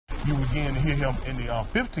You begin to hear him in the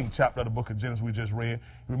 15th chapter of the book of Genesis we just read.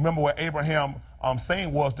 Remember what Abraham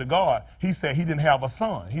saying was to God. He said he didn't have a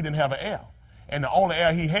son. He didn't have an heir. And the only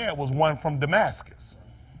heir he had was one from Damascus.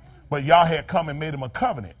 But y'all had come and made him a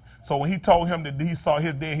covenant. So when he told him that he saw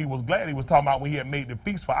his day, he was glad. He was talking about when he had made the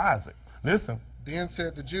feast for Isaac. Listen. Then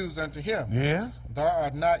said the Jews unto him, yes, thou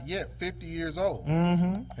art not yet 50 years old,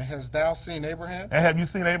 and hast thou seen Abraham? And have you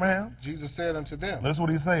seen Abraham? Jesus said unto them, that's what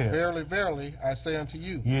he said. Verily, verily, I say unto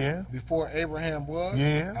you, yeah, before Abraham was,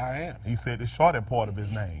 yeah, I am. He said the shorter part of his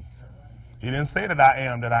name. He didn't say that I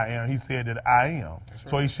am that I am. He said that I am. Right.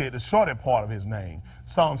 So he said the shorter part of his name.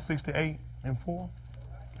 Psalm 68:4.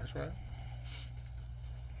 That's right.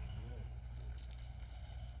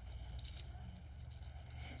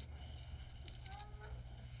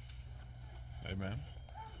 Amen.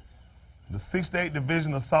 The 68th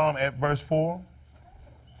division of Psalm at verse 4.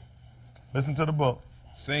 Listen to the book.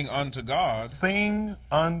 Sing unto God. Sing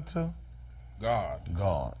unto God.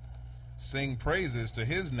 God. Sing praises to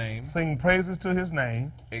his name. Sing praises to his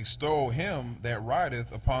name. Extol him that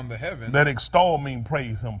rideth upon the heavens. That extol mean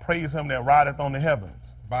praise him. Praise him that rideth on the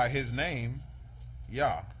heavens. By his name,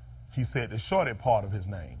 Yah. He said the shorter part of his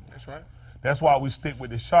name. That's right. That's why we stick with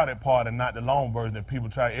the shorter part and not the long version that people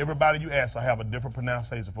try. Everybody you ask will have a different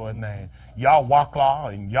pronunciation for his name. Y'all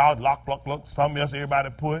Wakla and y'all look. Something else everybody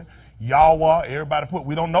put. Yahweh, everybody put.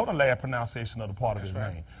 We don't know the last pronunciation of the part of his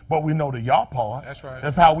name. But we know the Yah part. That's right.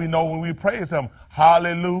 That's how we know when we praise him.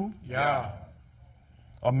 Hallelujah. Yeah.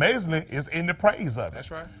 Amazingly, it's in the praise of it. That's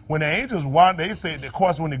right. When the angels won, they said, of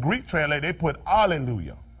course, when the Greek translate, they put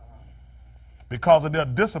hallelujah. Because of their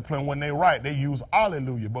discipline, when they write, they use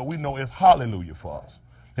hallelujah. But we know it's hallelujah for us.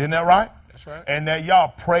 Isn't that right? That's right. And that Yah,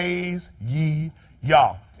 praise ye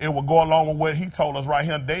Yah. It will go along with what he told us right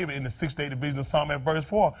here, David, in the 68th division of Psalm at verse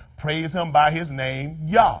 4. Praise him by his name,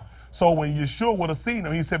 Yah. So when Yeshua would have seen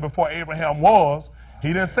him, he said before Abraham was,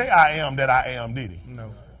 he didn't say I am that I am, did he?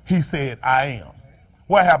 No. He said I am.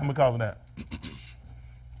 What happened because of that?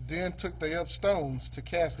 Then took they up stones to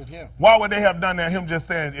cast at him. Why would they have done that, him just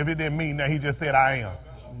saying, if it didn't mean that, he just said I am?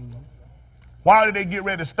 Why did they get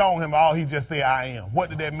ready to stone him? All he just said I am. What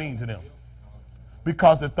did that mean to them?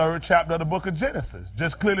 Because the 3rd chapter of the book of Genesis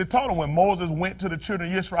just clearly told them when Moses went to the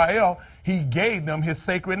children of Israel, he gave them his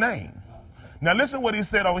sacred name. Now listen what he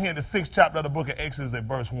said over here in the 6th chapter of the book of Exodus at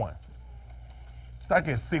verse 1. I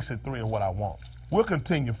get 6 and 3 of what I want. We'll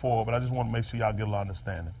continue forward, but I just want to make sure y'all get a little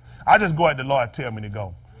understanding. I just go at the Lord tell me to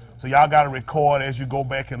go. So y'all got to record as you go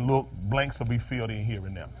back and look. Blanks will be filled in here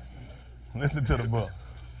and now. Listen to the book.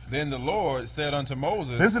 Then the Lord said unto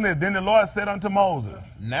Moses. Listen to it. Then the Lord said unto Moses.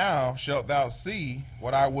 Now shalt thou see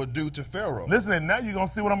what I will do to Pharaoh. Listen to it. Now you're going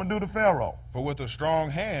to see what I'm going to do to Pharaoh. For with a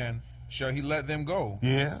strong hand shall he let them go.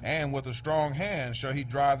 Yeah. And with a strong hand shall he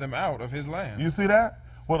drive them out of his land. You see that?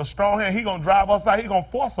 With a strong hand, he going to drive us out. He going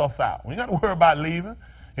to force us out. We ain't got to worry about leaving.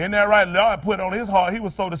 Isn't that right? Lord put it on his heart. He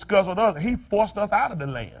was so disgusted with us. He forced us out of the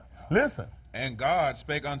land. Listen. And God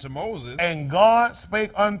spake unto Moses. And God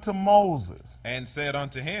spake unto Moses. And said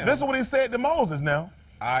unto him. Listen what he said to Moses now.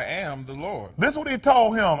 I am the Lord. Listen what he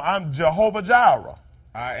told him. I'm Jehovah Jireh.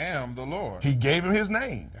 I am the Lord. He gave him his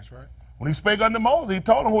name. That's right. When he spake unto Moses, he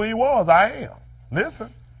told him who he was. I am.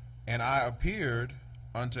 Listen. And I appeared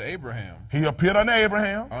unto Abraham. He appeared unto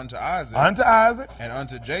Abraham. Unto Isaac. Unto Isaac. And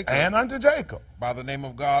unto Jacob. And unto Jacob. By the name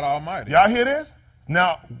of God Almighty. Y'all hear this?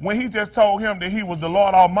 Now, when he just told him that he was the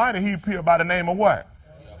Lord Almighty, he appeared by the name of what?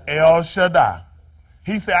 El Shaddai.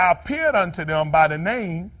 He said, I appeared unto them by the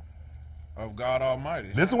name of God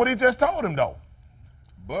Almighty. Listen what he just told him, though.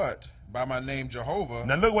 But by my name Jehovah.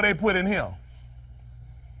 Now look what they put in him.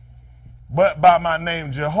 But by my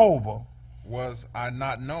name Jehovah was I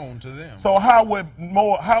not known to them. So how would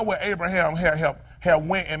Abraham have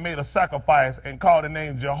went and made a sacrifice and called the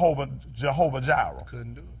name Jehovah Jireh?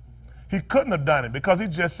 Couldn't do it. He couldn't have done it because he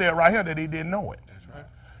just said right here that he didn't know it. That's right.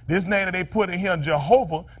 This name that they put in here,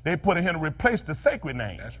 Jehovah, they put in here to replace the sacred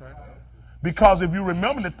name. That's right. Because if you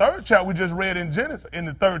remember the 3rd chapter we just read in Genesis, in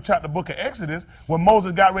the 3rd chapter book of Exodus, when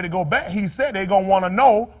Moses got ready to go back, he said they're going to want to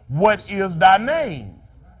know, what is thy name?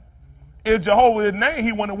 If Jehovah was his name,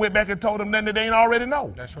 he wouldn't have went back and told them that they ain't already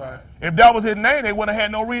know. That's right. If that was his name, they wouldn't have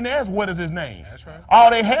had no reason to ask, what is his name? That's right.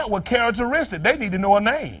 All they had were characteristics. They need to know a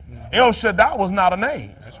name. El Shaddai was not a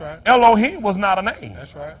name. That's right. Elohim was not a name.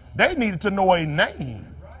 That's right. They needed to know a name.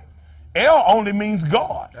 El only means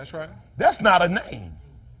God. That's right. That's not a name.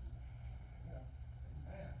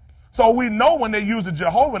 So we know when they use the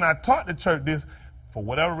Jehovah, and I taught the church this, for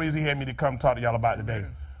whatever reason he had me to come talk to y'all about today.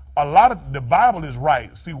 a lot of the Bible is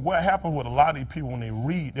right. See, what happens with a lot of these people when they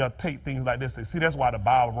read, they'll take things like this and say, see, that's why the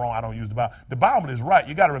Bible wrong. I don't use the Bible. The Bible is right.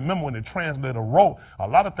 You got to remember when the translator wrote, a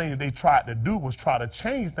lot of things they tried to do was try to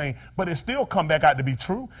change things, but it still come back out to be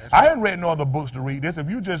true. I hadn't read no other books to read this. If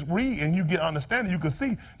you just read and you get understanding, you can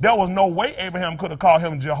see there was no way Abraham could have called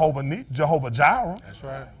him Jehovah Jireh. That's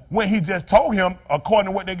right. When he just told him, according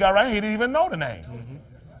to what they got right, he didn't even know the name.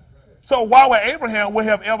 So why would Abraham would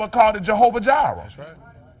have ever called it Jehovah Jireh? That's right.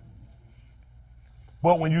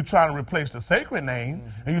 But when you try to replace the sacred name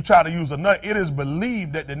and you try to use another, it is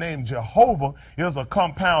believed that the name Jehovah is a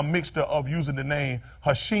compound mixture of using the name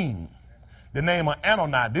Hashem, the name of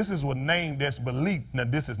Adonai. This is a name that's believed. Now,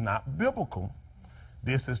 this is not biblical.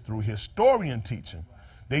 This is through historian teaching.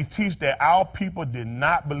 They teach that our people did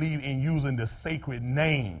not believe in using the sacred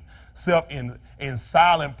name, except in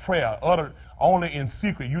silent prayer, uttered only in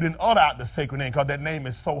secret. You didn't utter out the sacred name because that name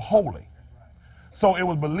is so holy. So it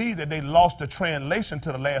was believed that they lost the translation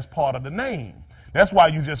to the last part of the name. That's why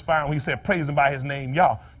you just find when he said praise him by his name,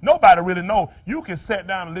 Yah. Nobody really know. You can sit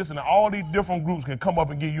down and listen to all these different groups can come up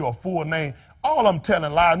and give you a full name. All of them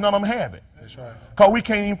telling lies, none of them have it. That's right. Because we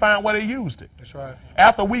can't even find where they used it. That's right.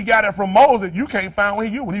 After we got it from Moses, you can't find where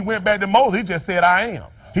he used it. When he went back to Moses, he just said, I am.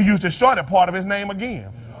 He used the shorter part of his name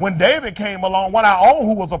again. When David came along, one of our own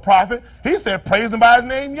who was a prophet, he said, praise him by his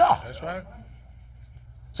name, Yah. That's right.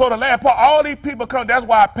 So the last part, all these people come, that's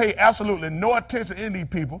why I pay absolutely no attention to these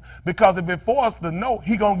people, because if it for us to know,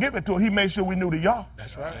 he going to give it to us. He made sure we knew the Yah.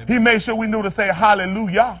 That's right. He made sure we knew to say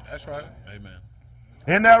hallelujah. That's right. Amen.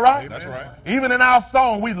 Isn't that right? That's right. Even in our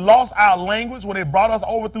song, we lost our language when they brought us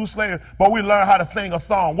over through slavery, but we learned how to sing a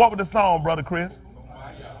song. What was the song, Brother Chris?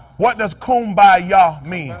 What does kumbaya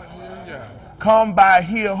mean? Yeah. Come by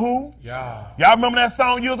here who? Yeah. Y'all remember that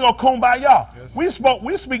song years ago, kumbaya? Yes.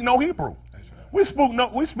 We speak no Hebrew. We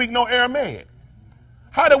speak no Aramaic.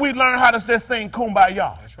 How did we learn how to just sing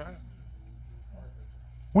kumbaya? That's right.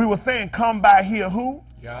 We were saying come by here who?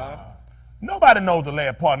 Yeah. Nobody knows the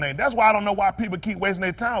last part name. That's why I don't know why people keep wasting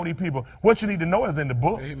their time with these people. What you need to know is in the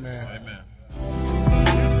book. Amen. Amen.